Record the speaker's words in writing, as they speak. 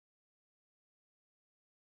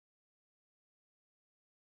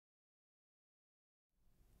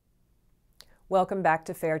Welcome back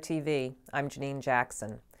to Fair TV. I'm Janine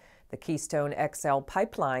Jackson. The Keystone XL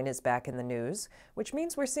pipeline is back in the news, which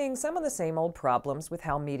means we're seeing some of the same old problems with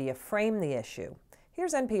how media frame the issue.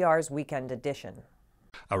 Here's NPR's Weekend Edition.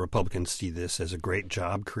 Republicans see this as a great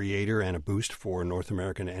job creator and a boost for North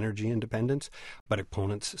American energy independence, but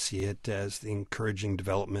opponents see it as the encouraging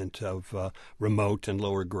development of remote and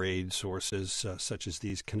lower grade sources such as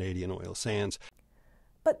these Canadian oil sands.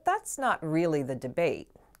 But that's not really the debate,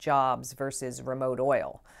 jobs versus remote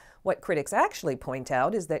oil. What critics actually point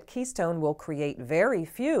out is that Keystone will create very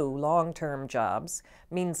few long-term jobs,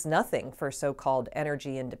 means nothing for so-called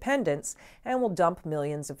energy independence, and will dump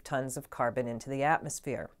millions of tons of carbon into the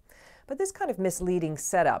atmosphere. But this kind of misleading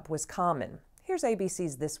setup was common. Here's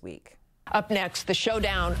ABC's This Week. Up next, the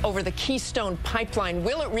showdown over the Keystone pipeline.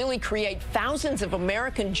 Will it really create thousands of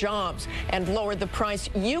American jobs and lower the price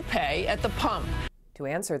you pay at the pump? To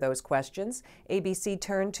answer those questions, ABC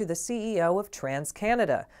turned to the CEO of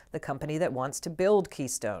TransCanada, the company that wants to build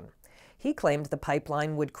Keystone. He claimed the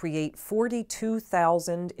pipeline would create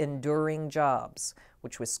 42,000 enduring jobs,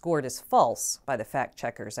 which was scored as false by the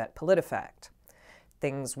fact-checkers at PolitiFact.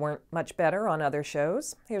 Things weren't much better on other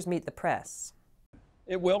shows. Here's Meet the Press.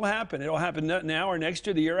 It will happen. It'll happen now or next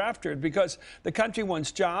year, the year after, because the country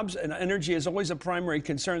wants jobs, and energy is always a primary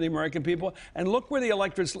concern of the American people. And look where the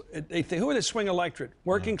electorates, who are the swing electorate?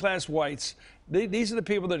 Working class whites. These are the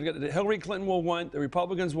people that Hillary Clinton will want, the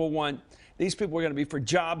Republicans will want. These people are going to be for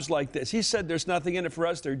jobs like this. He said there's nothing in it for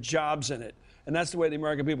us, there are jobs in it. And that's the way the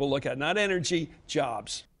American people look at it. Not energy,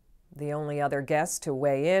 jobs. The only other guest to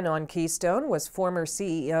weigh in on Keystone was former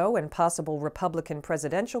CEO and possible Republican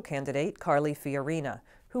presidential candidate Carly Fiorina,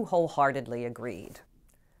 who wholeheartedly agreed.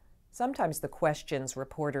 Sometimes the questions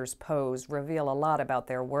reporters pose reveal a lot about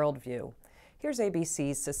their worldview. Here's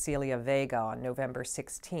ABC's Cecilia Vega on November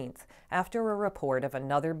 16th, after a report of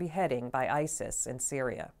another beheading by ISIS in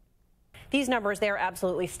Syria. These numbers, they are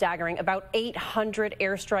absolutely staggering. About 800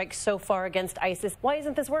 airstrikes so far against ISIS. Why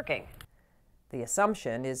isn't this working? The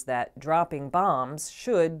assumption is that dropping bombs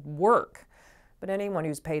should work. But anyone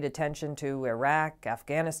who's paid attention to Iraq,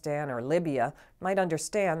 Afghanistan, or Libya might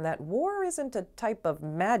understand that war isn't a type of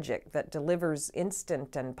magic that delivers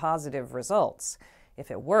instant and positive results. If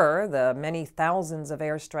it were, the many thousands of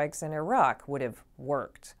airstrikes in Iraq would have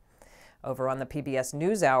worked. Over on the PBS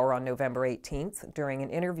NewsHour on November 18th, during an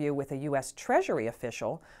interview with a U.S. Treasury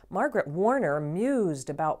official, Margaret Warner mused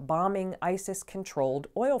about bombing ISIS-controlled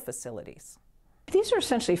oil facilities. These are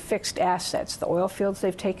essentially fixed assets, the oil fields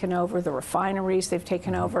they've taken over, the refineries they've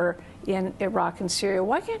taken over in Iraq and Syria.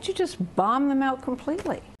 Why can't you just bomb them out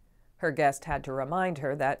completely? Her guest had to remind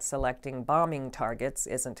her that selecting bombing targets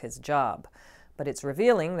isn't his job. But it's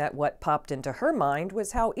revealing that what popped into her mind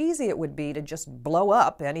was how easy it would be to just blow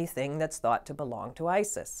up anything that's thought to belong to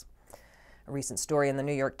ISIS. A recent story in the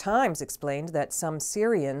New York Times explained that some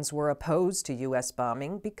Syrians were opposed to U.S.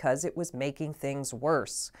 bombing because it was making things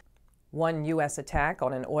worse. One U.S. attack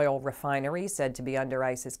on an oil refinery said to be under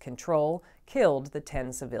ISIS control killed the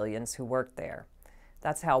 10 civilians who worked there.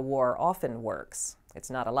 That's how war often works. It's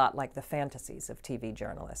not a lot like the fantasies of TV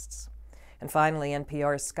journalists. And finally,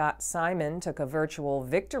 NPR's Scott Simon took a virtual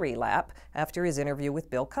victory lap after his interview with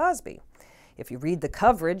Bill Cosby. If you read the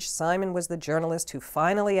coverage, Simon was the journalist who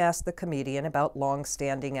finally asked the comedian about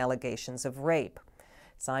long-standing allegations of rape.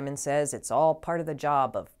 Simon says it's all part of the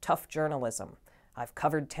job of tough journalism. I've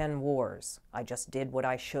covered 10 wars. I just did what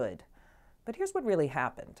I should. But here's what really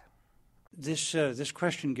happened. This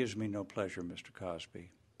question gives me no pleasure, Mr.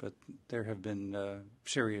 Cosby, but there have been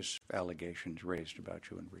serious allegations raised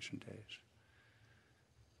about you in recent days.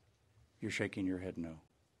 You're shaking your head no.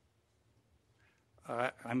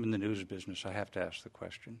 I'm in the news business. I have to ask the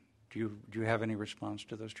question. Do you have any response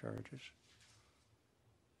to those charges?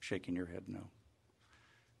 Shaking your head no.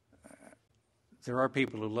 There are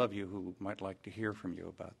people who love you who might like to hear from you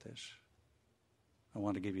about this. I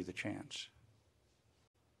want to give you the chance.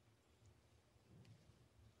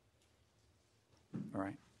 All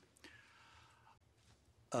right.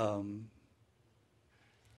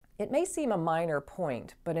 It may seem a minor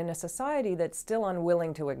point, but in a society that's still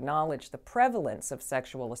unwilling to acknowledge the prevalence of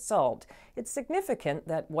sexual assault, it's significant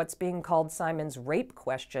that what's being called Simon's rape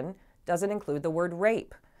question doesn't include the word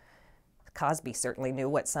rape. Cosby certainly knew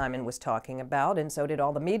what Simon was talking about, and so did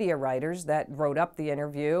all the media writers that wrote up the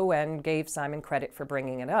interview and gave Simon credit for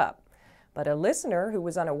bringing it up. But a listener who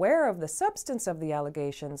was unaware of the substance of the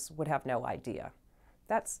allegations would have no idea.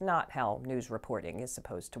 That's not how news reporting is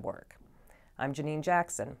supposed to work. I'm Janine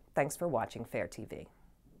Jackson. Thanks for watching Fair TV.